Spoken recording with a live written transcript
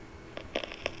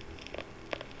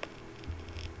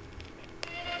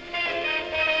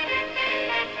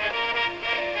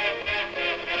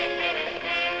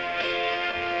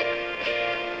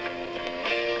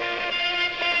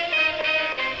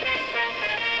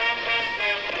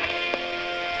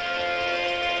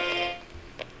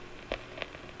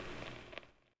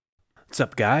What's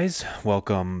up, guys?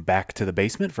 Welcome back to the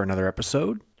basement for another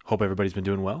episode. Hope everybody's been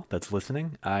doing well. That's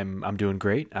listening. I'm doing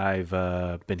great. I've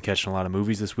been catching a lot of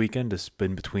movies this weekend. It's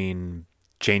been between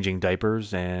changing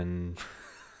diapers and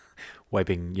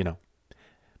wiping,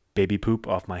 baby poop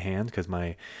off my hands because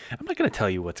I'm not gonna tell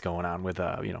you what's going on with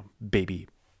baby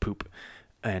poop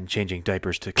and changing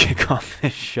diapers to kick off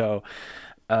this show.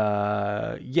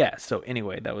 Yeah. So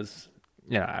anyway, that was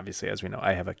obviously, as we know,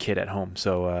 I have a kid at home,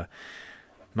 so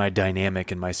my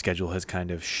dynamic and my schedule has kind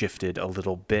of shifted a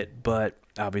little bit, but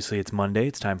obviously it's Monday.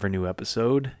 It's time for a new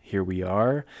episode. Here we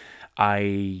are.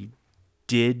 I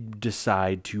did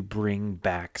decide to bring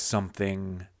back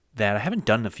something that I haven't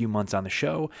done in a few months on the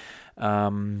show,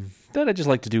 that I just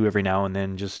like to do every now and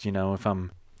then, just, if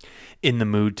I'm in the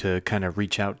mood to kind of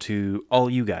reach out to all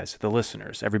you guys, the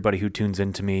listeners, everybody who tunes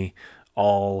into me,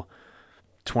 all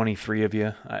 23 of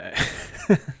you.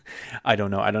 I don't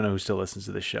know. I don't know who still listens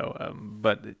to the show.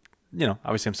 But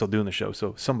obviously I'm still doing the show,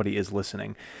 so somebody is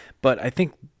listening. But I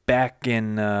think back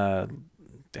in, I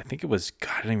think it was,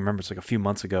 God, I don't even remember. It's like a few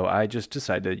months ago. I just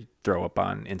decided to throw up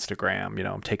on Instagram.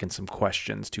 I'm taking some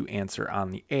questions to answer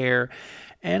on the air.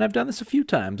 And I've done this a few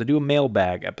times. I do a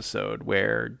mailbag episode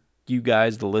where you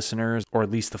guys, the listeners, or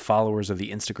at least the followers of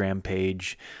the Instagram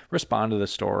page, respond to the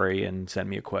story and send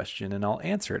me a question, and I'll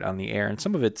answer it on the air. And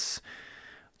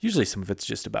usually some of it's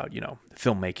just about,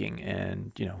 filmmaking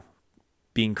and,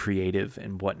 being creative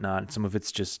and whatnot. Some of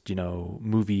it's just,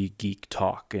 movie geek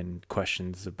talk and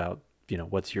questions about,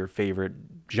 what's your favorite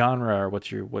genre, or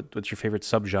what's your favorite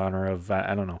subgenre of,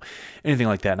 I don't know, anything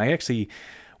like that. And I actually,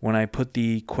 when I put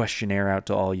the questionnaire out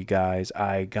to all you guys,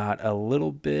 I got a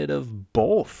little bit of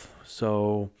both.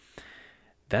 So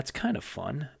that's kind of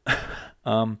fun.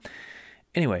 um,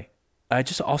 anyway, I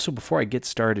just also, before I get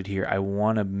started here, I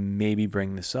want to maybe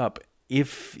bring this up.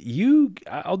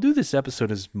 I'll do this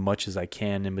episode as much as I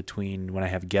can in between when I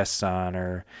have guests on,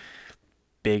 or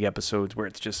big episodes where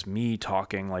it's just me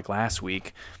talking like last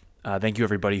week. Thank you,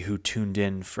 everybody who tuned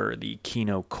in for the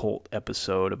Kino Cult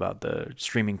episode about the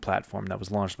streaming platform that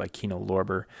was launched by Kino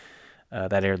Lorber.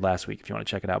 That aired last week, if you want to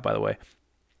check it out, by the way.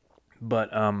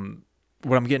 But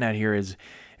what I'm getting at here is,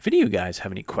 if any of you guys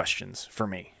have any questions for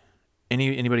me,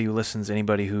 anybody who listens,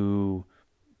 anybody who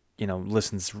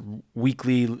listens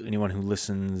weekly, anyone who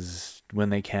listens when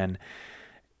they can,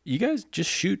 you guys just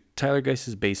shoot Tyler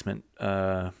Geiss's Basement.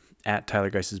 At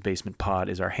Tyler Geiss's Basement Pod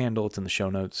is our handle. It's in the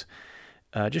show notes.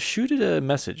 Just shoot it a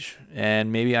message,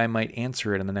 and maybe I might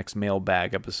answer it in the next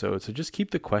mailbag episode. So just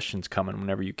keep the questions coming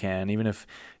whenever you can, even if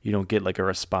you don't get like a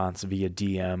response via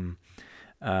DM.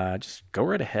 Just go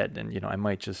right ahead, and I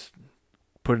might just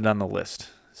put it on the list.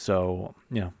 So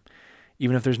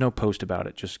even if there's no post about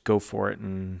it, just go for it,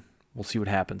 and we'll see what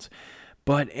happens.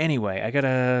 But anyway, I got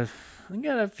a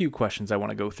few questions I want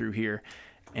to go through here,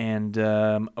 and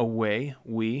away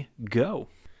we go.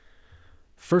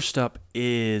 First up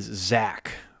is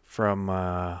Zach from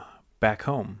back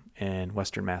home in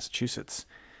Western Massachusetts.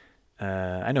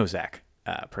 I know Zach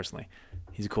personally.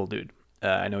 He's a cool dude.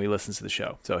 I know he listens to the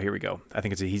show. So here we go. I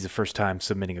think he's the first time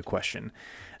submitting a question.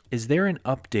 Is there an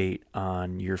update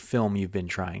on your film you've been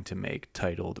trying to make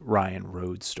titled Ryan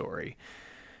Road Story?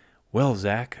 Well,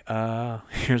 Zach,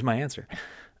 here's my answer.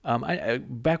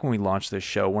 Back when we launched this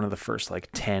show, one of the first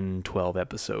 10, 12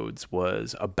 episodes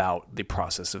was about the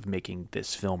process of making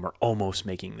this film, or almost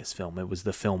making this film. It was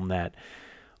the film that,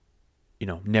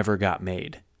 never got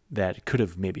made, that could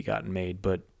have maybe gotten made,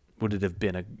 but would it have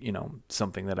been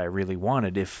something that I really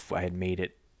wanted if I had made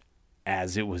it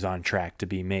as it was on track to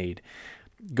be made.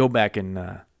 Go back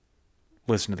and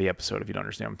listen to the episode if you don't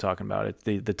understand what I'm talking about.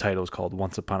 The title is called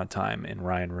Once Upon a Time in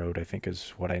Ryan Road, I think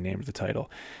is what I named the title.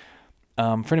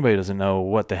 For anybody who doesn't know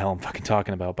what the hell I'm fucking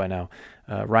talking about by now,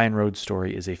 Ryan Road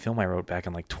Story is a film I wrote back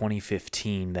in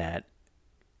 2015 that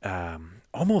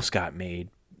almost got made,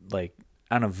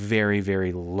 on a very,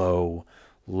 very low,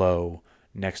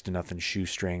 next to nothing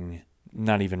shoestring,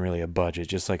 not even really a budget,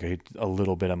 just a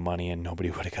little bit of money, and nobody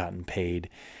would have gotten paid.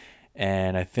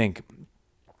 And I think,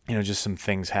 just some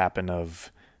things happen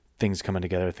of things coming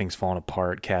together, things falling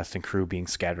apart, cast and crew being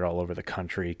scattered all over the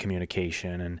country,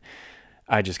 communication, and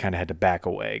I just kind of had to back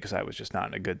away because I was just not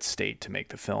in a good state to make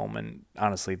the film. And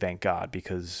honestly, thank God,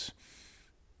 because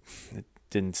it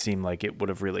didn't seem like it would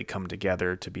have really come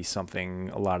together to be something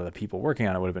a lot of the people working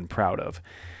on it would have been proud of.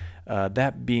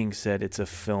 That being said, it's a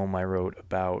film I wrote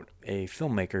about a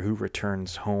filmmaker who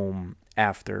returns home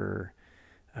after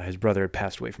his brother had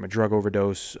passed away from a drug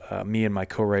overdose. Me and my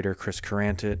co-writer, Chris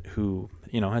Carantit, who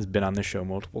has been on this show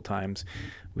multiple times,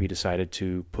 we decided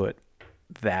to put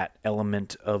that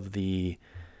element of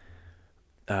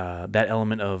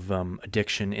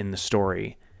addiction in the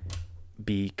story,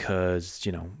 because,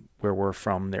 where we're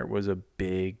from, there was a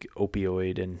big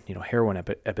opioid and, heroin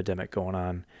epidemic going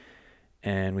on.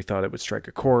 And we thought it would strike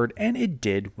a chord, and it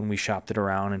did when we shopped it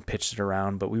around and pitched it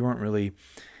around, but we weren't really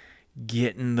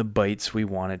getting the bites we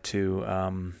wanted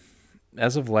to.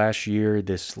 As of last year,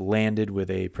 this landed with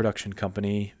a production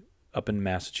company up in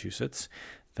Massachusetts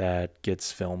that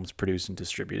gets films produced and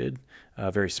distributed,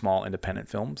 very small independent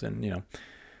films. And,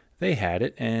 they had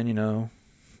it, and,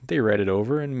 they read it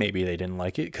over, and maybe they didn't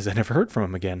like it because I never heard from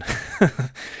them again.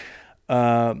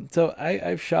 So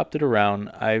I've shopped it around.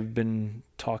 I've been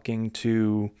talking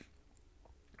to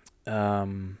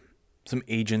some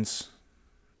agents,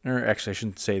 or actually I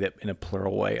shouldn't say that in a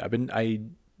plural way.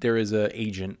 There is a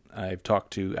agent I've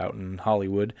talked to out in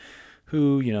Hollywood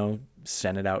who,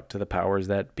 sent it out to the powers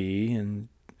that be, and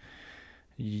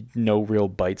no real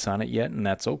bites on it yet, and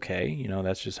that's okay.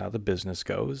 That's just how the business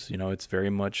goes. It's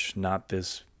very much not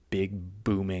this big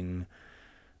booming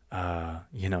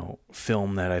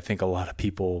film that I think a lot of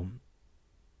people,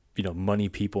 money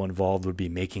people involved would be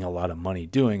making a lot of money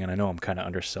doing. And I know I'm kind of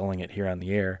underselling it here on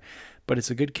the air, but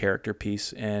it's a good character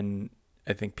piece, and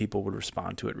I think people would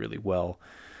respond to it really well.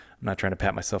 I'm not trying to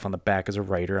pat myself on the back as a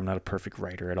writer. I'm not a perfect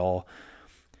writer at all.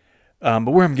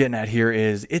 But where I'm getting at here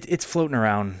is it's floating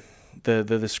around.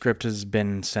 The script has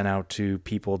been sent out to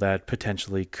people that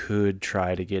potentially could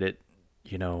try to get it,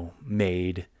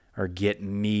 made, or get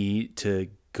me to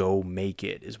go make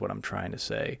it, is what I'm trying to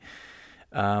say.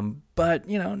 But,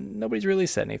 nobody's really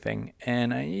said anything.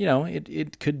 And,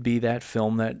 it could be that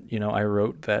film that, I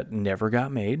wrote that never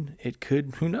got made. It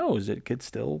could, who knows, it could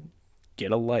still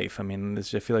get a life. I mean, I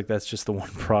feel like that's just the one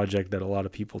project that a lot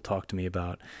of people talk to me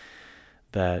about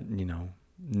that,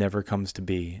 never comes to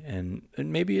be. And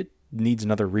maybe it needs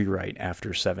another rewrite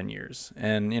after 7 years.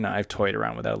 And, I've toyed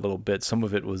around with that a little bit. Some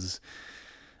of it was,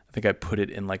 I think I put it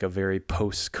in like a very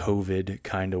post-COVID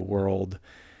kind of world.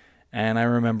 And I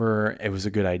remember it was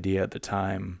a good idea at the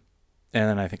time. And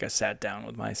then I think I sat down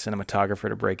with my cinematographer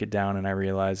to break it down, and I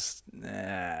realized,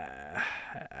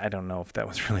 I don't know if that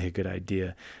was really a good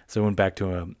idea. So I went back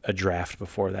to a draft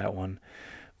before that one.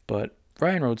 But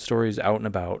Ryan Road Story is out and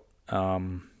about.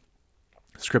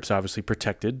 Script's obviously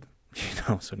protected,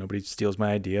 so nobody steals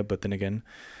my idea. But then again,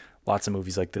 lots of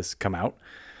movies like this come out.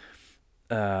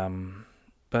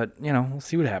 But, we'll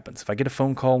see what happens. If I get a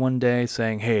phone call one day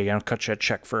saying, hey, I'll cut you a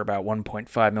check for about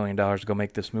 $1.5 million to go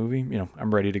make this movie,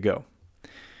 I'm ready to go.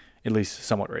 At least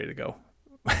somewhat ready to go.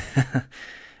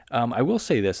 I will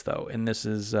say this, though, and this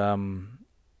is, the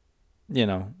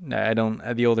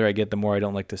older I get, the more I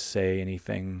don't like to say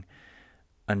anything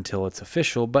until it's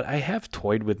official, but I have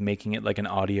toyed with making it like an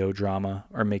audio drama,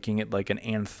 or making it like an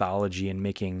anthology, and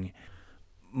making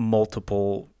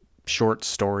multiple short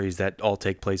stories that all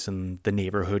take place in the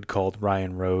neighborhood called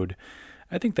Ryan Road.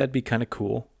 I think that'd be kind of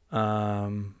cool.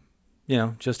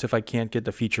 Just if I can't get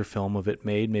the feature film of it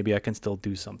made, maybe I can still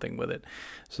do something with it.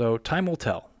 So time will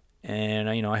tell. And,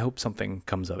 I hope something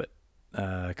comes of it,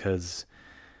 because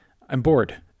I'm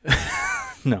bored.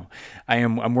 No,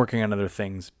 I'm working on other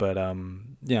things, but,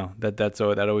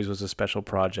 that always was a special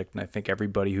project. And I think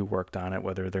everybody who worked on it,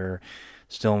 whether they're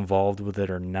still involved with it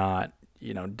or not,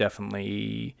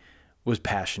 definitely was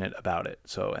passionate about it.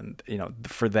 So, and,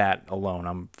 for that alone,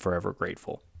 I'm forever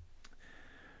grateful.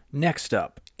 Next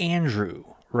up, Andrew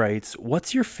writes,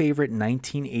 what's your favorite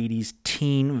 1980s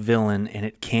teen villain? And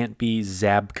it can't be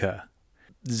Zabka.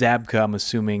 Zabka, I'm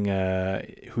assuming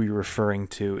who you're referring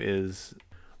to is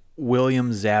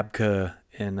William Zabka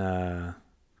in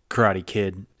Karate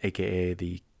Kid, a.k.a.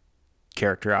 the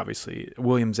character, obviously.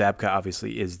 William Zabka,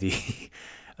 obviously, is the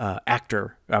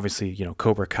actor. Obviously,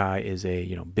 Cobra Kai is a,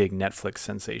 big Netflix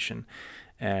sensation,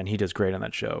 and he does great on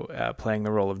that show, playing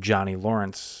the role of Johnny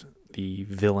Lawrence, the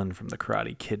villain from the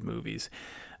Karate Kid movies.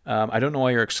 I don't know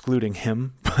why you're excluding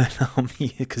him, but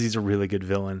because he's a really good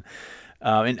villain.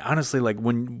 And honestly, like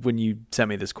when you sent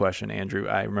me this question, Andrew,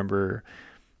 I remember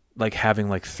like having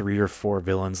like 3 or 4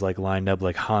 villains like lined up,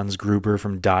 like Hans Gruber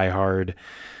from Die Hard.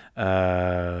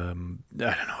 I don't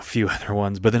know, a few other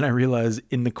ones, but then I realized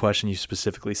in the question you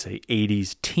specifically say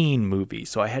 80s teen movie,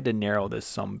 so I had to narrow this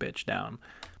sumbitch down.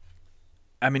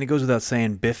 I mean, it goes without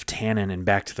saying, Biff Tannen in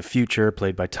Back to the Future,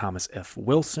 played by Thomas F.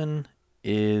 Wilson,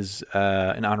 is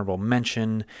an honorable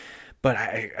mention, but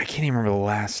I can't even remember the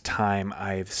last time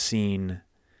I've seen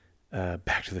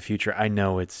Back to the Future. I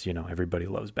know it's, everybody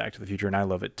loves Back to the Future, and I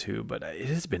love it too, but it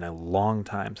has been a long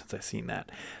time since I've seen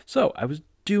that. So I was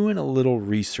doing a little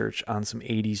research on some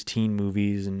 80s teen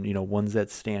movies and, ones that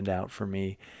stand out for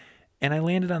me, and I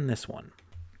landed on this one.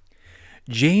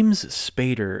 James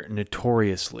Spader,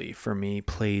 notoriously, for me,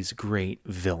 plays great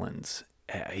villains.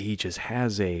 He just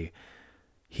has a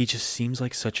he just seems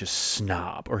like such a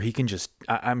snob, or he can just,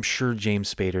 I'm sure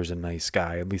James Spader's a nice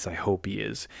guy, at least I hope he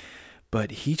is,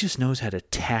 but he just knows how to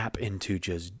tap into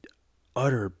just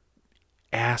utter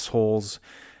assholes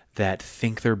that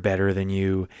think they're better than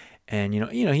you. And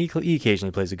he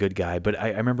occasionally plays a good guy, but I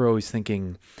remember always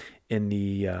thinking in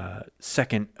the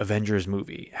second Avengers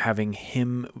movie, having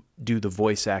him do the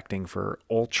voice acting for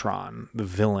Ultron, the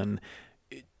villain,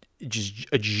 just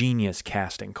a genius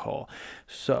casting call.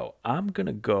 So I'm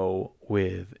gonna go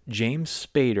with James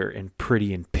Spader in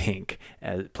Pretty in Pink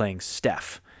as playing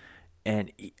Steph,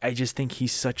 and I just think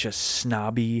he's such a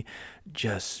snobby,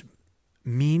 just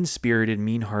mean-spirited,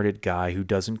 mean-hearted guy who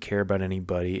doesn't care about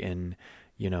anybody, and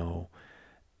you know,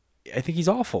 I think he's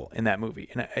awful in that movie,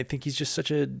 and I think he's just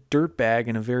such a dirtbag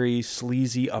in a very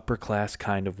sleazy, upper-class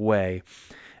kind of way.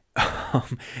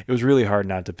 It was really hard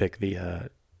not to pick the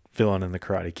villain in the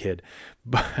Karate Kid,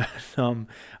 but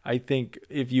I think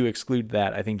if you exclude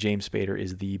that, I think James Spader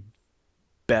is the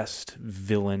best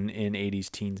villain in 80s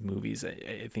teens movies.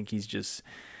 I think he's just,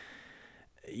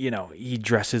 he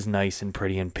dresses nice and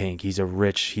pretty in pink. He's a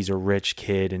rich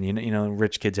kid, and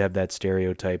rich kids have that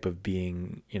stereotype of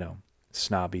being,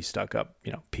 snobby, stuck up,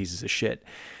 pieces of shit.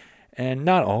 And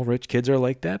not all rich kids are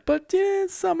like that, but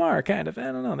some are kind of.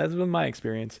 I don't know. That's been my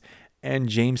experience. And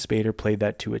James Spader played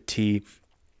that to a T.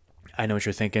 I know what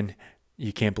you're thinking.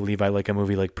 You can't believe I like a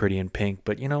movie like Pretty in Pink,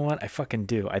 but you know what? I fucking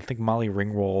do. I think Molly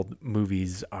Ringwald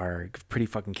movies are pretty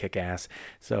fucking kick-ass.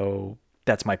 So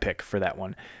that's my pick for that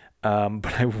one.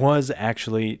 But I was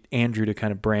actually, Andrew, to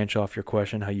kind of branch off your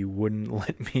question, how you wouldn't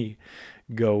let me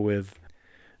go with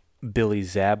Billy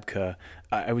Zabka.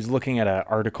 I was looking at an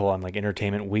article on like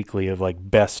Entertainment Weekly of like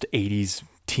best 80s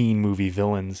teen movie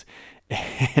villains,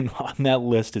 and on that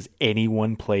list is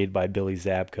anyone played by Billy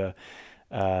Zabka.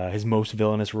 His most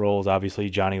villainous role is obviously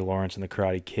Johnny Lawrence in The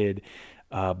Karate Kid.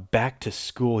 Back to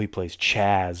School, he plays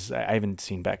Chaz. I haven't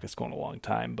seen Back to School in a long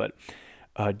time, but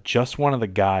Just One of the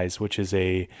Guys, which is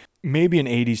maybe an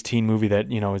 80s teen movie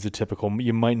that, is a typical,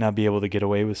 you might not be able to get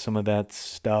away with some of that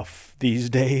stuff these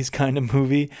days kind of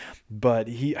movie, but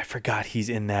I forgot he's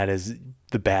in that as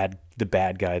the bad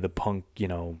guy, the punk,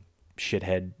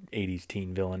 shithead 80s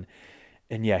teen villain.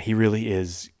 And yeah, he really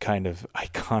is kind of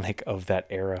iconic of that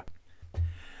era.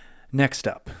 Next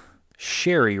up,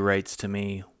 Sherry writes to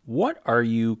me, what are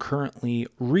you currently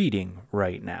reading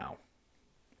right now?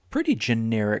 Pretty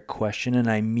generic question,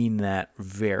 and I mean that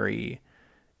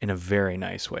in a very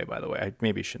nice way, by the way. I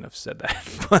maybe shouldn't have said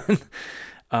that, but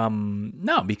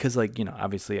no, because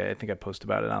obviously I think I post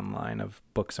about it online of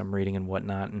books I'm reading and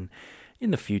whatnot, and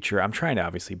in the future, I'm trying to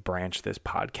obviously branch this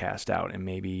podcast out and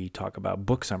maybe talk about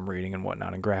books I'm reading and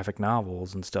whatnot, and graphic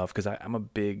novels and stuff, because I'm a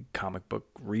big comic book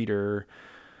reader.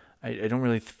 I don't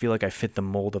really feel like I fit the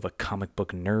mold of a comic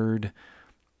book nerd,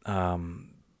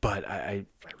 but I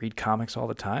read comics all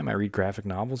the time. I read graphic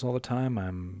novels all the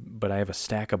time. But I have a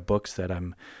stack of books that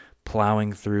I'm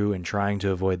plowing through and trying to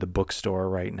avoid the bookstore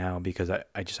right now, because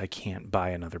I can't buy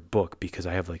another book because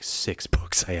I have like 6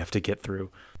 books I have to get through.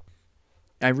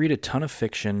 I read a ton of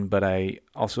fiction, but I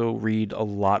also read a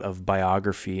lot of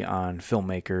biography on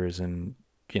filmmakers and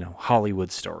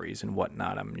Hollywood stories and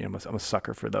whatnot. I'm a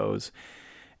sucker for those.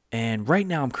 And right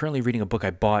now I'm currently reading a book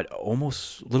I bought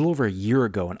almost a little over a year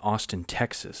ago in Austin,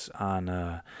 Texas on,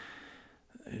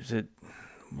 is it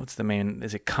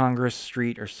Congress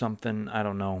Street or something? I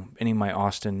don't know. Any of my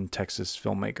Austin, Texas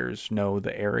filmmakers know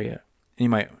the area. Any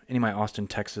of my Austin,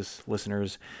 Texas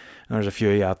listeners, and there's a few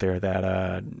of you out there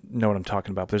that know what I'm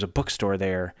talking about. But there's a bookstore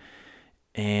there,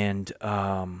 and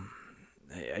I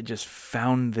just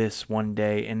found this one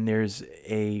day, and there's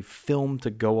a film to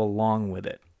go along with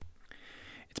it.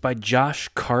 It's by Josh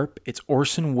Karp. It's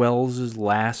Orson Welles'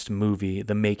 last movie,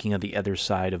 The Making of the Other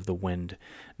Side of the Wind.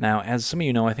 Now, as some of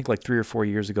you know, I think like 3 or 4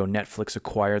 years ago, Netflix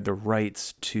acquired the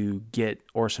rights to get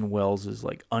Orson Welles'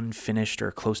 like unfinished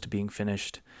or close to being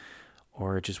finished,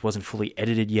 or it just wasn't fully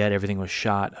edited yet. Everything was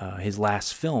shot. His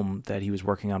last film that he was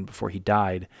working on before he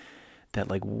died, that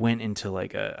like went into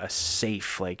like a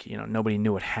safe, like, nobody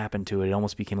knew what happened to it. It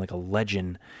almost became like a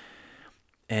legend.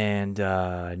 And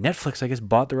Netflix, I guess,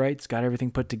 bought the rights, got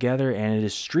everything put together, and it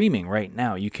is streaming right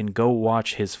now. You can go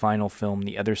watch his final film,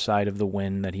 The Other Side of the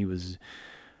Wind, that he was,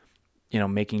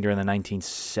 making during the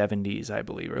 1970s, I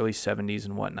believe, early 70s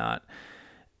and whatnot.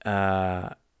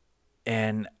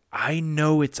 And I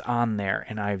know it's on there,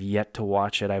 and I've yet to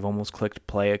watch it. I've almost clicked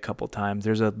play a couple times.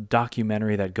 There's a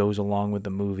documentary that goes along with the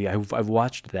movie. I've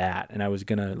watched that, and I was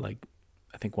going to,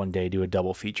 I think one day do a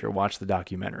double feature, watch the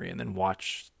documentary, and then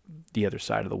watch The Other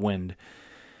Side of the Wind,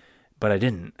 but I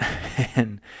didn't.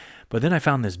 But then I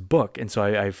found this book, and so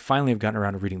I finally have gotten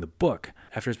around to reading the book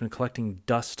after it's been collecting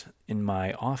dust in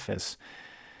my office.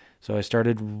 So I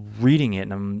started reading it,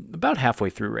 and I'm about halfway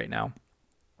through right now.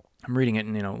 I'm reading it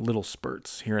in, little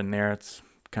spurts here and there. It's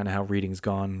kind of how reading's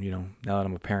gone, now that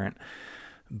I'm a parent.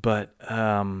 But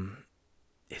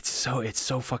it's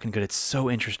so fucking good. It's so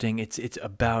interesting. It's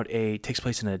about it takes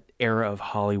place in an era of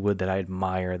Hollywood that I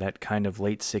admire, that kind of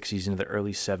late 60s into the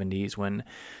early 70s, when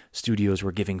studios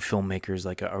were giving filmmakers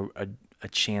like a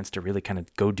chance to really kind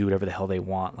of go do whatever the hell they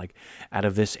want. Like, out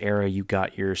of this era, you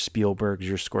got your Spielbergs,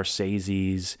 your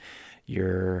Scorseses,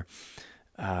 your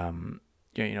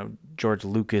George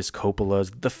Lucas,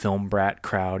 Coppola's, the Film Brat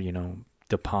crowd,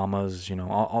 De Palma's,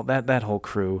 all that whole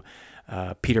crew.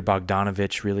 Peter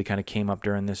Bogdanovich really kind of came up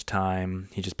during this time.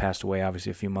 He just passed away,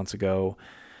 obviously, a few months ago.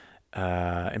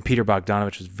 And Peter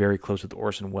Bogdanovich was very close with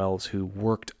Orson Welles, who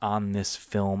worked on this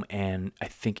film and I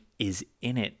think is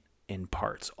in it in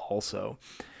parts also.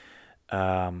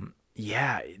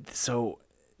 So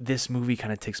this movie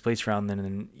kind of takes place around then,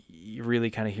 and you really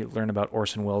kind of learn about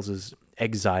Orson Welles'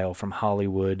 exile from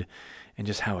Hollywood and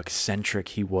just how eccentric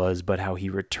he was, but how he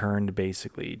returned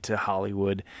basically to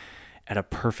Hollywood at a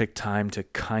perfect time to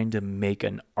kind of make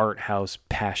an art house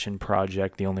passion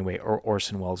project the only way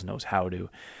Orson Welles knows how to.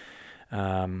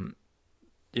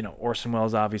 Orson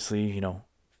Welles obviously,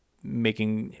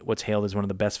 making what's hailed as one of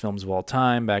the best films of all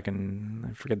time back in,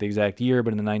 I forget the exact year,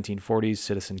 but in the 1940s,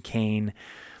 Citizen Kane.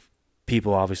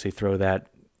 People obviously throw that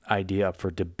idea up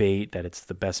for debate that it's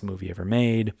the best movie ever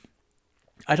made.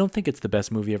 I don't think it's the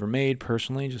best movie ever made,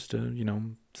 personally, just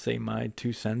to, say my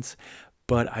 2 cents.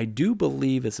 But I do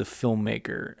believe as a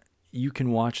filmmaker, you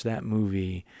can watch that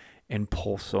movie and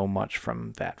pull so much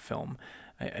from that film.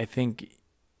 I think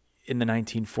in the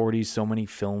 1940s, so many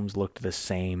films looked the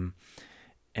same.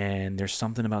 And there's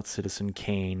something about Citizen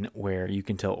Kane where you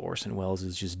can tell Orson Welles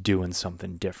is just doing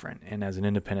something different. And as an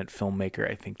independent filmmaker,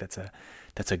 I think that's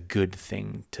a good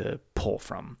thing to pull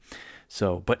from.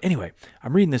 So, but anyway,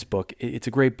 I'm reading this book. It's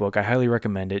a great book. I highly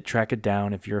recommend it. Track it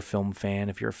down if you're a film fan,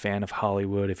 if you're a fan of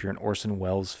Hollywood, if you're an Orson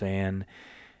Welles fan.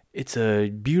 It's a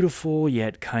beautiful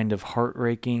yet kind of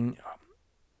heartbreaking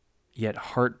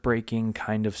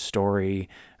kind of story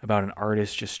about an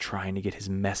artist just trying to get his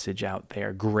message out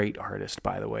there. Great artist,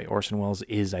 by the way. Orson Welles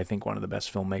is, I think, one of the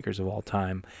best filmmakers of all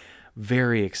time.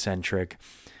 Very eccentric.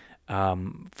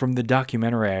 From the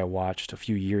documentary I watched a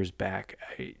few years back,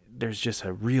 there's just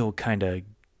a real kind of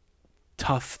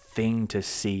tough thing to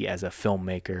see as a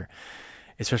filmmaker,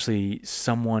 especially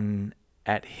someone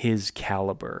at his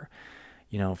caliber.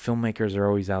 Filmmakers are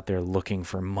always out there looking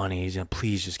for money.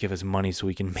 Please just give us money so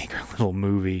we can make our little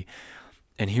movie.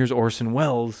 And here's Orson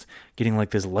Welles getting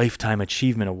like this Lifetime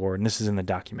Achievement Award. And this is in the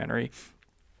documentary.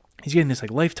 He's getting this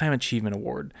like Lifetime Achievement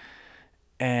Award.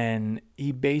 And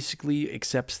he basically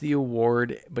accepts the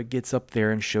award, but gets up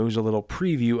there and shows a little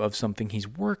preview of something he's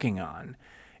working on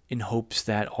in hopes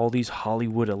that all these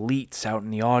Hollywood elites out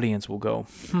in the audience will go,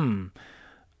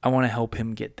 I want to help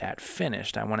him get that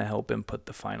finished. I want to help him put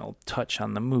the final touch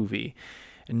on the movie.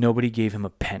 And nobody gave him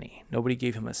a penny. Nobody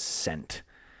gave him a cent.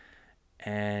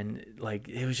 And like,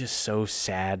 it was just so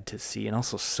sad to see, and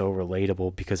also so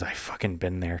relatable because I fucking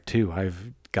been there too.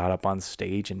 I've got up on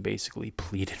stage and basically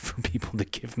pleaded for people to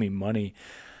give me money.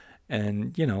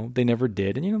 And, they never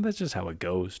did. And, that's just how it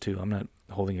goes too. I'm not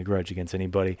holding a grudge against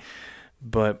anybody.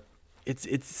 But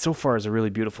it's so far is a really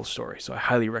beautiful story. So I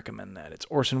highly recommend that. It's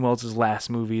Orson Welles'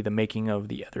 last movie, The Making of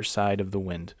The Other Side of the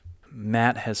Wind.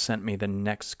 Matt has sent me the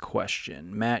next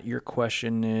question. Matt, your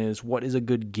question is, what is a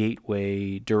good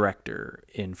gateway director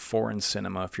in foreign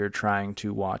cinema if you're trying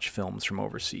to watch films from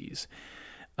overseas?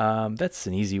 That's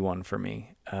an easy one for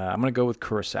me. I'm going to go with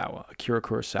Kurosawa. Akira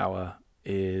Kurosawa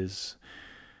is...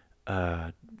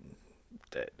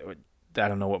 I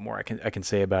don't know what more I can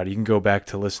say about it. You can go back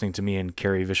to listening to me and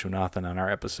Kerry Vishwanathan on our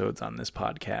episodes on this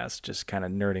podcast, just kind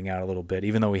of nerding out a little bit,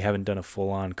 even though we haven't done a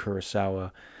full-on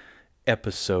Kurosawa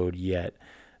episode yet.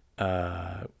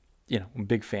 I'm a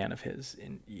big fan of his,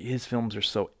 and his films are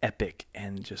so epic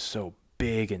and just so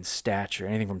big in stature.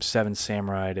 Anything from Seven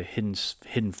Samurai to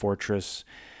Hidden Fortress.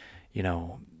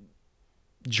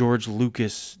 George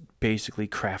Lucas basically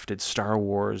crafted Star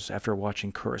Wars after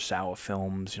watching Kurosawa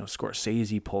films.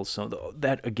 Scorsese pulls some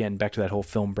that, again, back to that whole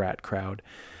film brat crowd.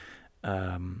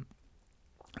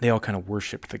 They all kind of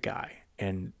worshipped the guy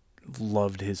and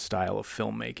loved his style of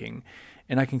filmmaking,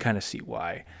 and I can kind of see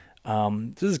why.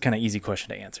 This is kind of easy question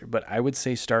to answer, but I would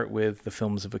say start with the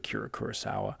films of Akira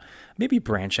Kurosawa. Maybe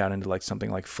branch out into like something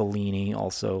like Fellini.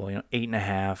 Also,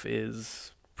 8.5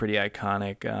 is pretty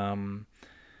iconic.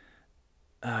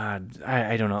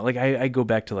 I don't know. Like I go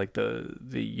back to like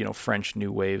the French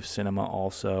New Wave cinema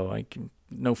also.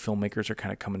 No filmmakers are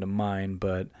kind of coming to mind,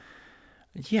 but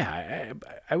yeah,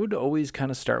 I would always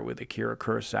kind of start with Akira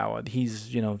Kurosawa.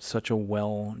 He's such a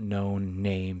well-known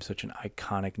name, such an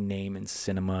iconic name in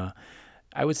cinema.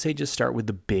 I would say just start with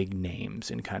the big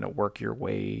names and kind of work your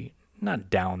way, not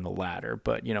down the ladder,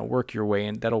 but work your way,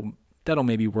 and that'll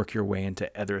maybe work your way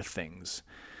into other things.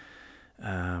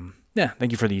 Yeah,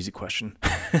 thank you for the easy question.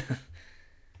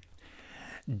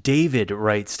 David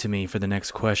writes to me for the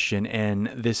next question, and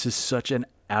this is such an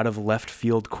out of left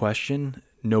field question.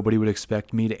 Nobody would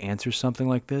expect me to answer something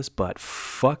like this, but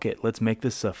fuck it. Let's make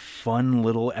this a fun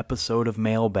little episode of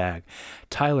Mailbag.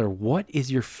 Tyler, what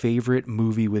is your favorite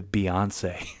movie with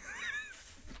Beyonce?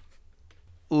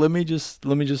 Let me just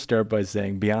start by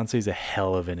saying Beyonce's a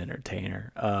hell of an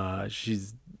entertainer.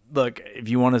 She's Look, if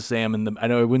you want to say I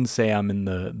know I wouldn't say I'm in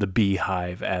the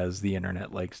beehive as the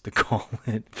internet likes to call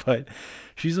it, but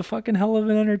she's a fucking hell of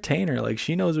an entertainer. Like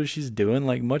she knows what she's doing.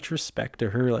 Like much respect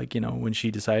to her. Like when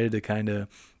she decided to kind of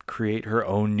create her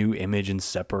own new image and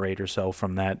separate herself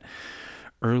from that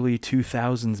early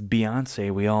 2000s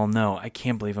Beyonce we all know. I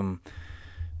can't believe I'm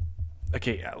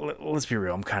okay. Let's be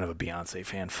real. I'm kind of a Beyonce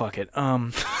fan. Fuck it.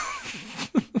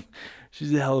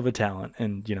 She's a hell of a talent,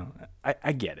 and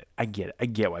I get it. I get it. I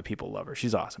get why people love her.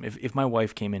 She's awesome. If my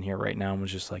wife came in here right now and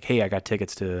was just like, "Hey, I got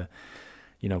tickets to,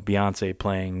 Beyonce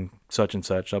playing such and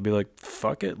such," I'll be like,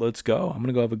 "Fuck it, let's go. I'm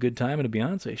gonna go have a good time at a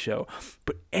Beyonce show."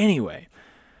 But anyway,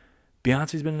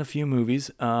 Beyonce's been in a few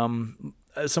movies. Some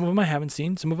of them I haven't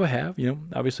seen. Some of them I have.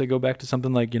 Obviously I go back to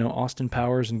something like Austin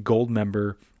Powers and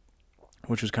Goldmember,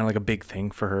 which was kind of like a big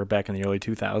thing for her back in the early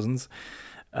 2000s.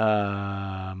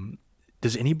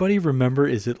 Does anybody remember?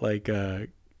 Is it like I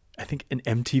think an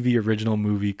MTV original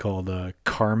movie called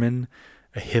Carmen,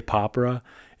 a hip opera,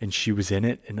 and she was in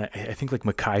it, and I think like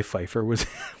Mekhi Phifer was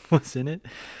was in it.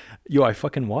 Yo, I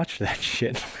fucking watched that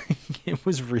shit. It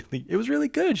was really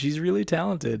good. She's really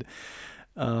talented.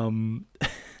 Um,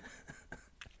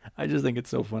 I just think it's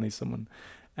so funny. Someone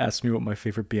asked me what my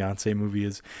favorite Beyonce movie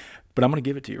is, but I'm gonna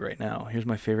give it to you right now. Here's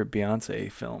my favorite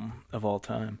Beyonce film of all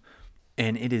time.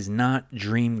 And it is not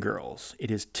Dreamgirls. It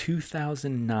is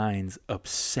 2009's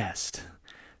Obsessed,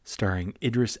 starring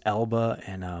Idris Elba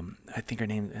and I think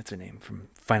that's her name from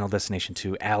Final Destination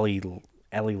 2, Ali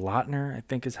Lautner, I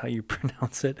think is how you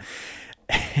pronounce it.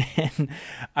 And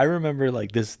I remember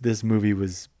like this movie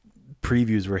was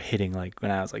previews were hitting like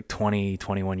when I was like 20,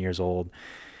 21 years old,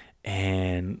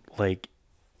 and like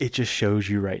it just shows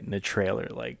you right in the trailer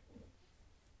like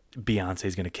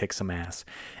Beyonce's gonna kick some ass.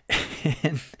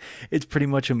 And it's pretty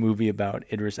much a movie about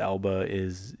Idris Elba.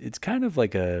 It's kind of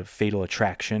like a Fatal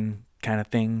Attraction kind of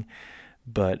thing,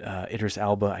 but Idris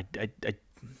Elba, I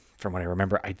from what I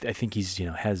remember, I think he's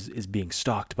is being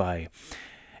stalked by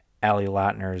Ali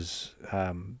Lautner's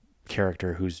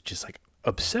character, who's just like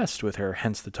obsessed with her.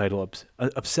 Hence the title,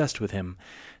 obsessed with him.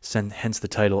 Hence the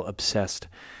title, Obsessed.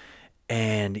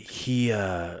 And he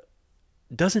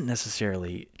doesn't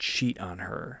necessarily cheat on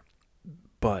her,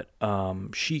 but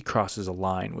she crosses a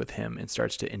line with him and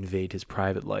starts to invade his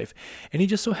private life. And he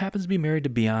just so happens to be married to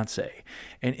Beyonce.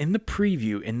 And in the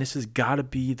preview, and this has got to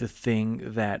be the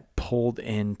thing that pulled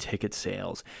in ticket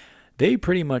sales, they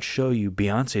pretty much show you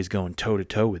Beyonce's going toe to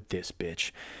toe with this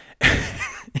bitch.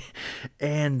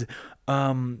 And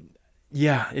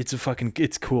yeah, it's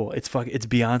cool. It's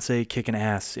Beyonce kicking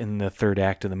ass in the third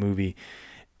act of the movie.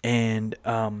 And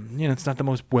it's not the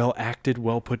most well acted,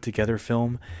 well put together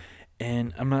film.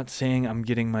 And I'm not saying I'm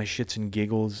getting my shits and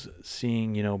giggles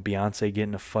seeing Beyonce get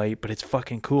in a fight, but it's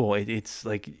fucking cool. It's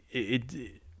like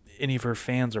any of her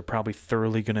fans are probably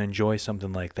thoroughly gonna enjoy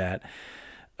something like that.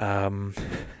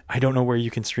 I don't know where you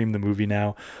can stream the movie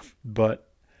now, but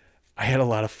I had a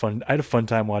lot of fun. I had a fun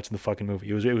time watching the fucking movie.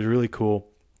 It was really cool.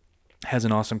 Has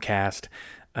an awesome cast.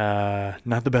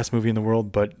 Not the best movie in the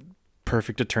world, but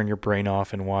perfect to turn your brain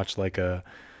off and watch like a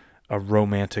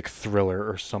romantic thriller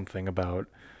or something about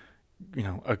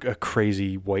a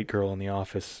crazy white girl in the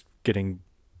office getting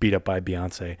beat up by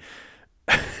Beyonce.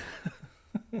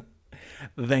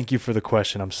 Thank you for the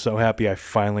question. I'm so happy I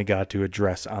finally got to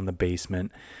address on the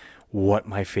basement what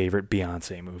my favorite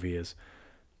Beyonce movie is.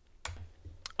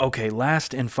 Okay,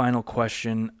 last and final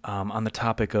question on the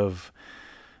topic of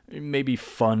maybe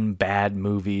fun bad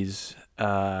movies.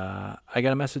 I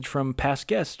got a message from past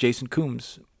guest Jason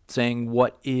Coombs saying,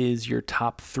 "What is your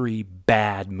top 3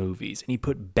 bad movies?" And he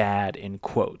put "bad" in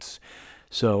quotes.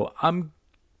 So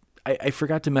I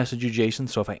forgot to message you, Jason.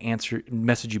 So if I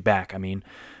message you back,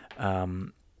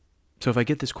 so if I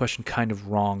get this question kind of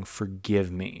wrong,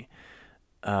 forgive me.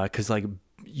 Because like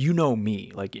you know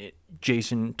me, like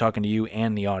Jason, talking to you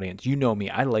and the audience, you know me.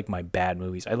 I like my bad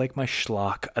movies. I like my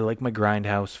schlock. I like my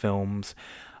grindhouse films.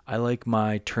 I like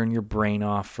my turn your brain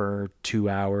off for 2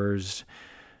 hours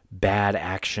bad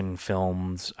action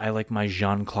films. I like my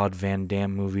Jean-Claude Van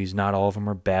Damme movies. Not all of them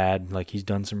are bad. Like, he's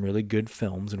done some really good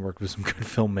films and worked with some good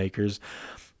filmmakers,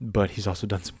 but he's also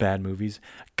done some bad movies.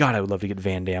 God, I would love to get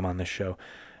Van Damme on this show.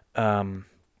 I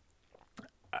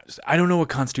don't know what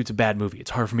constitutes a bad movie.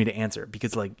 It's hard for me to answer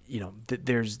because, like, you know,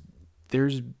 there's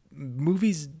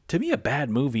movies. To me, a bad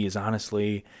movie is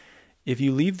honestly if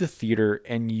you leave the theater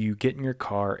and you get in your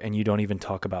car and you don't even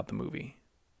talk about the movie.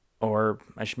 Or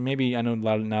maybe I know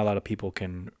not a lot of people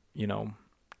can, you know,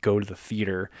 go to the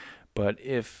theater, but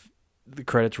if the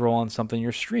credits roll on something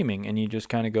you're streaming and you just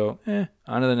kind of go,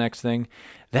 on to the next thing,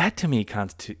 that to me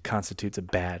constitutes a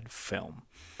bad film.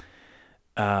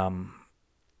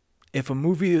 If a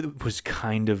movie was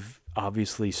kind of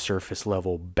obviously surface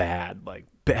level bad, like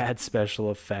bad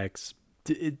special effects,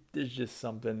 there's just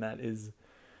something that is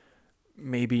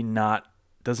maybe not,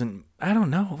 doesn't, I don't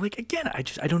know. Like, again, I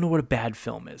don't know what a bad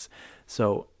film is.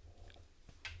 So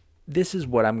this is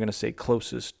what I'm going to say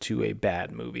closest to a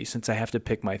bad movie, since I have to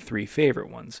pick my 3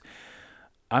 favorite ones.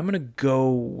 I'm going to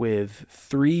go with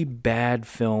 3 bad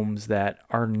films that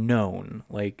are known.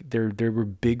 Like, there were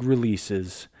big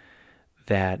releases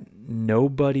that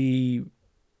nobody,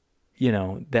 you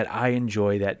know, that I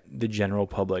enjoy that the general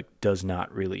public does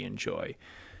not really enjoy.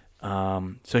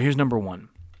 So here's number 1.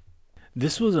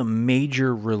 This was a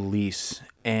major release,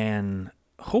 and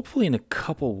hopefully in a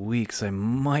couple weeks I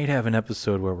might have an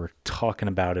episode where we're talking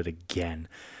about it again.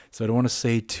 So I don't want to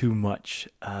say too much.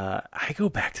 I go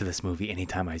back to this movie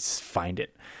anytime I find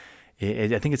it.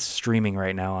 I think it's streaming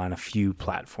right now on a few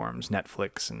platforms,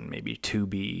 Netflix and maybe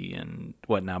Tubi and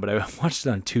whatnot. But I watched it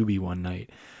on Tubi one night.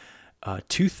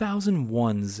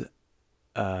 2001's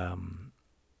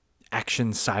action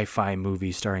sci-fi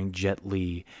movie starring Jet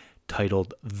Li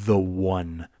titled The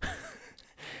One.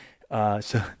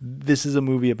 So this is a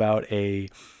movie about a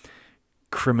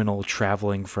criminal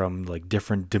traveling from like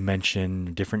different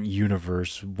dimension, different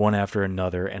universe, one after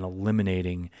another, and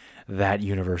eliminating that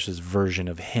universe's version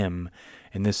of him.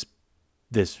 And this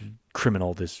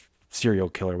criminal, this serial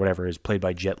killer, whatever, is played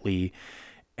by Jet Li.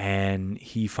 And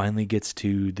he finally gets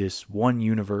to this one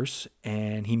universe,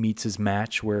 and he meets his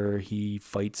match where he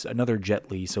fights another Jet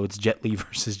Li. So it's Jet Li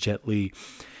versus Jet Li.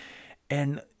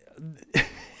 And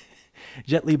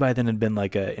Jet Li by then had been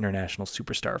like an international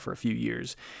superstar for a few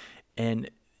years. And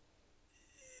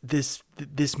this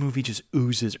movie just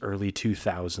oozes early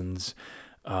 2000s,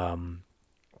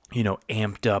 you know,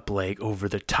 amped up, like over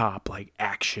the top, like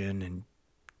action and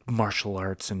martial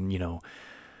arts and, you know,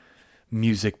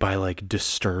 music by like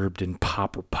Disturbed and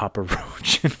Papa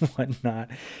Roach and whatnot.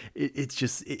 It's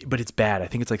just, but it's bad. I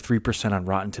think it's like 3% on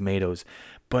Rotten Tomatoes.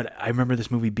 But I remember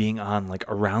this movie being on like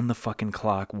around the fucking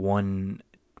clock one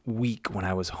week when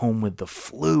I was home with the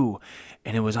flu,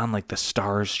 and it was on like the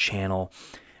Stars channel.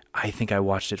 I think I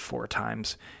watched it 4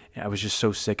 times. I was just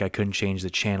so sick I couldn't change the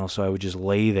channel, so I would just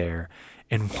lay there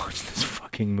and watch this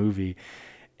fucking movie.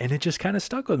 And it just kind of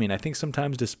stuck with me. And I think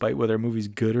sometimes, despite whether a movie's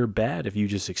good or bad, if you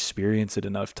just experience it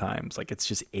enough times, like it's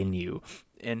just in you.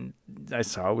 And I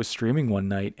saw it was streaming one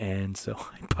night, and so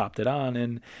I popped it on,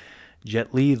 and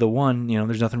Jet Li, The One, you know,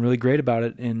 there's nothing really great about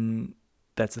it. And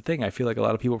that's the thing. I feel like a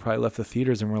lot of people probably left the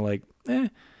theaters and were like, eh.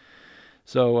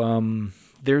 So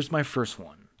there's my first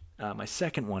one. My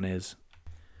second one is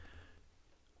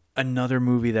another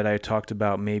movie that I talked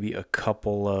about maybe a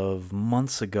couple of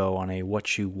months ago on a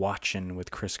What You Watchin'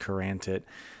 with Chris Carantit.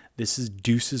 This is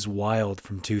Deuces Wild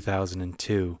from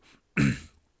 2002.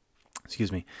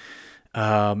 Excuse me.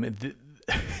 This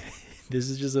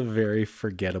is just a very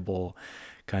forgettable,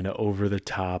 kind of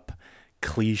over-the-top,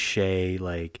 cliche,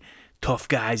 like tough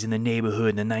guys in the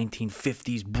neighborhood in the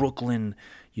 1950s, Brooklyn,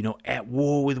 you know, at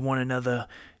war with one another.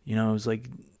 You know, it was like,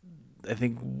 I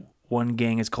think one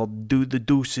gang is called the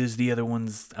Deuces. The other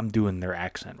one's, I'm doing their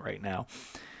accent right now.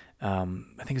 I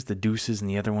think it's the Deuces, and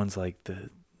the other one's like it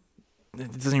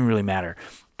doesn't even really matter.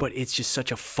 But it's just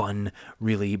such a fun,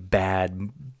 really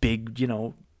bad, big, you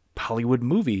know, Hollywood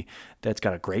movie that's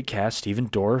got a great cast. Stephen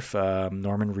Dorff,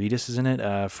 Norman Reedus is in it.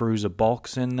 Fairuza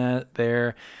Balk's in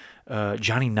there.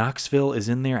 Johnny Knoxville is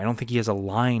in there. I don't think he has a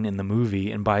line in the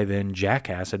movie, and by then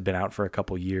Jackass had been out for a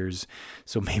couple years,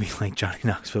 so maybe like Johnny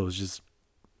Knoxville was just,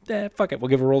 fuck it, we'll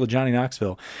give a role to Johnny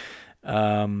Knoxville.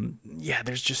 Yeah,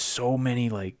 there's just so many,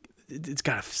 like, it's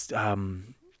got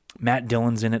Matt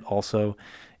Dillon's in it also.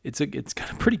 It's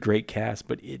got a pretty great cast,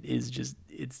 but it is just,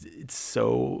 it's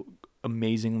so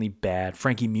amazingly bad.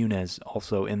 Frankie Muniz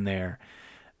also in there.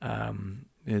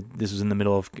 This was in the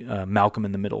middle of Malcolm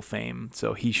in the Middle fame.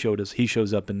 So he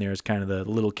shows up in there as kind of the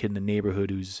little kid in the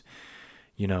neighborhood who's,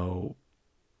 you know,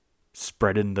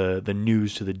 spreading the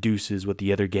news to the deuces, what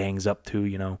the other gang's up to,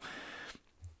 you know.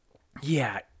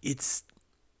 Yeah, it's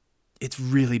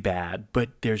really bad, but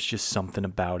there's just something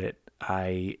about it.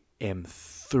 I am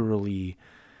thoroughly,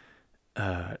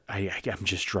 I'm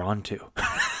just drawn to.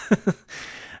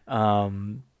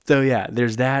 So yeah,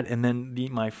 there's that, and then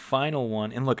my final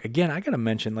one. And look, again, I gotta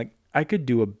mention, like, I could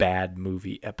do a bad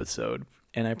movie episode,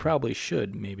 and I probably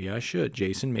should. Maybe I should,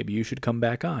 Jason. Maybe you should come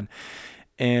back on.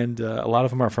 And a lot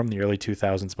of them are from the early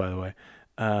 2000s, by the way.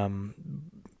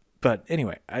 But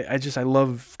anyway, I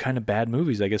love kind of bad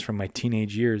movies, I guess, from my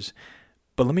teenage years.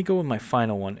 But let me go with my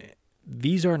final one.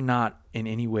 These are not in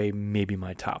any way maybe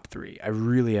my top three. I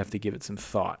really have to give it some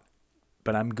thought.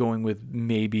 But I'm going with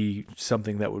maybe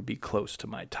something that would be close to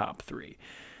my top three.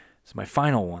 So my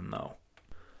final one, though.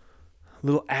 A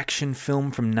little action film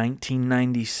from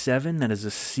 1997 that is a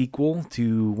sequel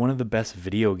to one of the best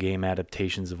video game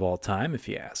adaptations of all time, if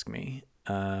you ask me.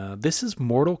 This is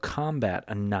Mortal Kombat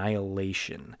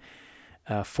Annihilation.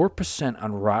 4%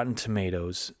 on Rotten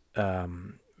Tomatoes.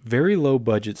 Very low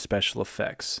budget special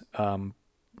effects.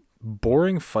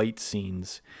 Boring fight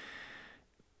scenes.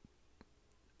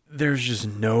 There's just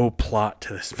no plot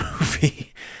to this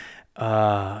movie.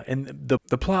 And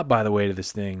the plot, by the way, to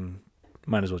this thing,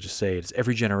 might as well just say it, is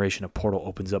every generation a portal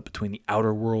opens up between the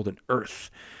outer world and Earth.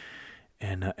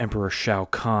 And Emperor Shao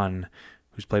Kahn,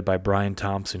 who's played by Brian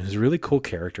Thompson, who's a really cool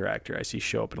character actor I see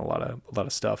show up in a lot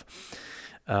of stuff.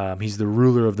 He's the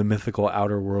ruler of the mythical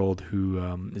outer world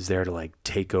who is there to like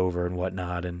take over and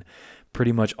whatnot. And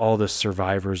pretty much all the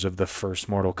survivors of the first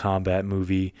Mortal Kombat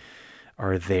movie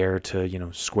are there to, you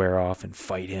know, square off and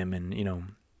fight him. And, you know,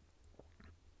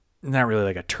 not really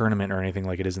like a tournament or anything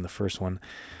like it is in the first one,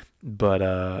 but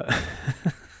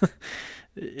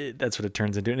that's what it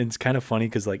turns into. And it's kind of funny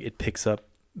because like it picks up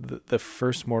the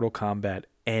first Mortal Kombat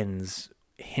ends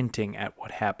hinting at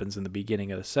what happens in the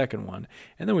beginning of the second one,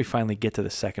 and then we finally get to the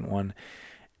second one,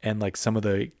 and like some of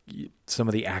the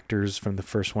actors from the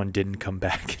first one didn't come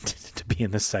back to be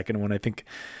in the second one. I think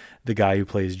the guy who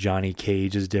plays Johnny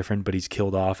Cage is different, but he's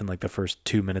killed off in like the first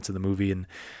 2 minutes of the movie, and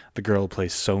the girl who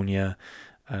plays Sonya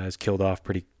is killed off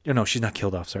pretty. No, she's not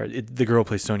killed off. Sorry, the girl who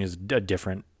plays Sonya is a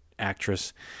different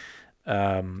actress.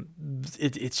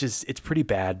 It's pretty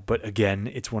bad, but again,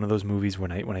 it's one of those movies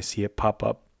when I see it pop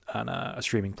up on a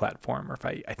streaming platform, or if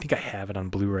I think I have it on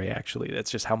Blu-ray actually.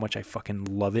 That's just how much I fucking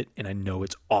love it, and I know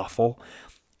it's awful.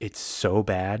 It's so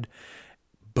bad,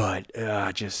 but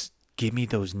just give me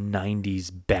those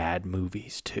 90s bad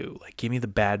movies too. Like, give me the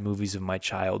bad movies of my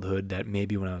childhood that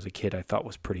maybe when I was a kid I thought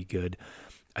was pretty good.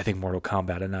 I think Mortal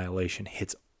Kombat Annihilation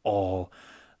hits all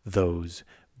those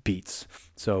beats.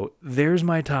 So there's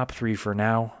my top three for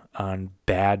now on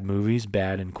bad movies,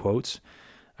 bad in quotes.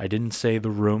 I didn't say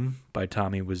The Room by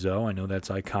Tommy Wiseau. I know that's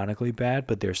iconically bad,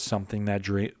 but there's something that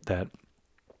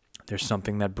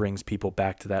brings people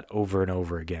back to that over and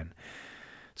over again.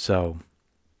 So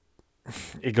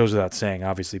it goes without saying,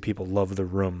 obviously people love The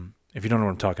Room. If you don't know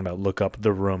what I'm talking about, look up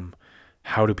The Room.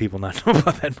 How do people not know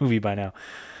about that movie by now?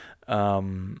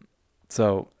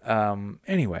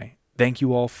 Anyway, thank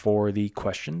you all for the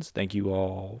questions. Thank you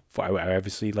all for, I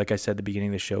obviously, like I said at the beginning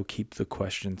of the show, keep the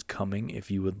questions coming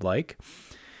if you would like.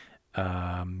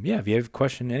 If you have a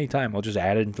question anytime, I'll just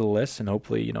add it into the list, and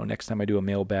hopefully, you know, next time I do a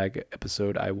mailbag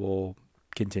episode, I will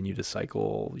continue to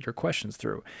cycle your questions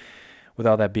through. With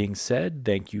all that being said,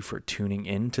 thank you for tuning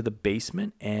in to The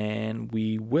Basement, and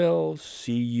we will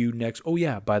see you next. Oh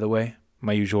yeah, by the way,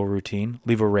 my usual routine,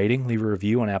 leave a rating, leave a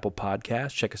review on Apple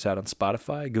Podcasts. Check us out on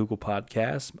Spotify, Google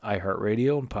Podcasts,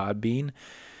 iHeartRadio, and Podbean.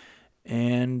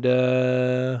 And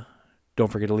don't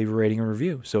forget to leave a rating and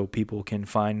review so people can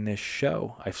find this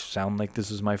show. I sound like this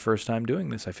is my first time doing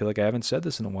this. I feel like I haven't said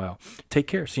this in a while. Take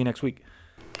care. See you next week.